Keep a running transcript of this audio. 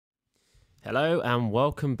Hello and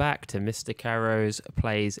welcome back to Mr. Caro's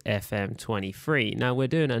Plays FM23. Now we're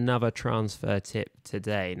doing another transfer tip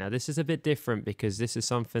today. Now this is a bit different because this is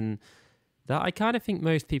something that I kind of think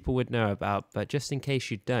most people would know about, but just in case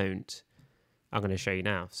you don't, I'm going to show you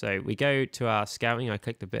now. So we go to our scouting, I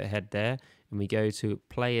clicked a bit ahead there, and we go to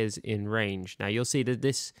players in range. Now you'll see that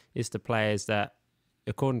this is the players that,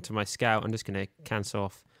 according to my scout, I'm just going to cancel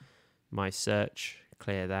off my search,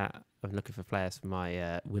 clear that. I'm looking for players for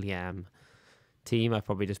my William team. I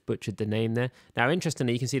probably just butchered the name there. Now,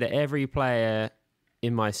 interestingly, you can see that every player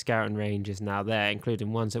in my scouting range is now there,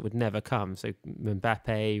 including ones that would never come. So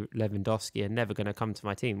Mbappe, Lewandowski are never going to come to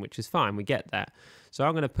my team, which is fine. We get that. So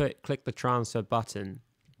I'm going to click the transfer button.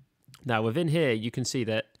 Now, within here, you can see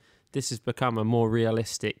that this has become a more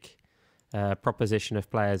realistic proposition of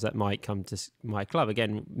players that might come to my club.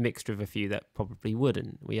 Again, mixed with a few that probably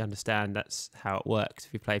wouldn't. We understand that's how it works.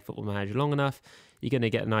 If you play Football Manager long enough, you're going to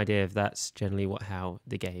get an idea of that's generally how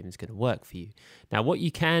the game is going to work for you. Now, what you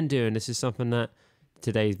can do, and this is something that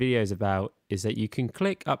today's video is about, is that you can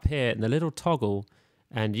click up here in the little toggle,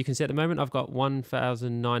 and you can see at the moment I've got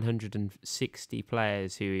 1,960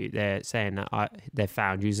 players who they're saying that they're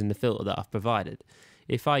found using the filter that I've provided.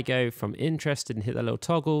 If I go from interested and hit that little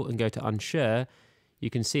toggle and go to unsure,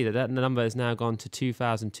 you can see that number has now gone to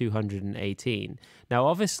 2,218. Now,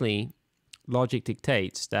 obviously, logic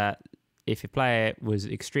dictates that if your player was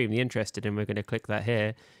extremely interested, and we're going to click that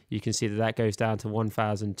here, you can see that that goes down to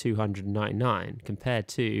 1,299 compared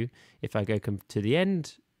to, if I go to the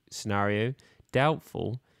end scenario,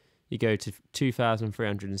 doubtful, you go to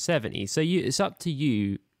 2,370. So it's up to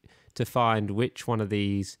you to find which one of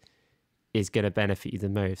these is going to benefit you the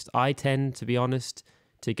most. I tend, to be honest,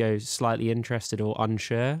 to go slightly interested or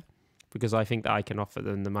unsure because I think that I can offer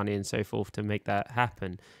them the money and so forth to make that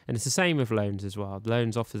happen. And it's the same with loans as well.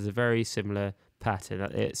 Loans offers a very similar pattern.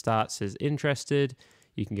 It starts as interested,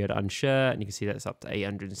 you can go to unsure, and you can see that's up to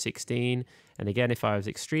 816. And again, if I was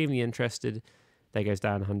extremely interested, that goes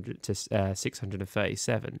down 100 to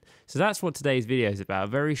 637. So that's what today's video is about. A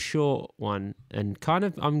very short one, and kind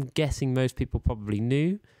of, I'm guessing most people probably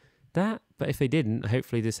knew that, but if they didn't,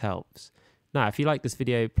 hopefully this helps. Now, if you like this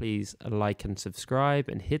video, please like and subscribe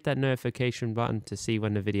and hit that notification button to see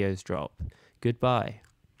when the videos drop. Goodbye.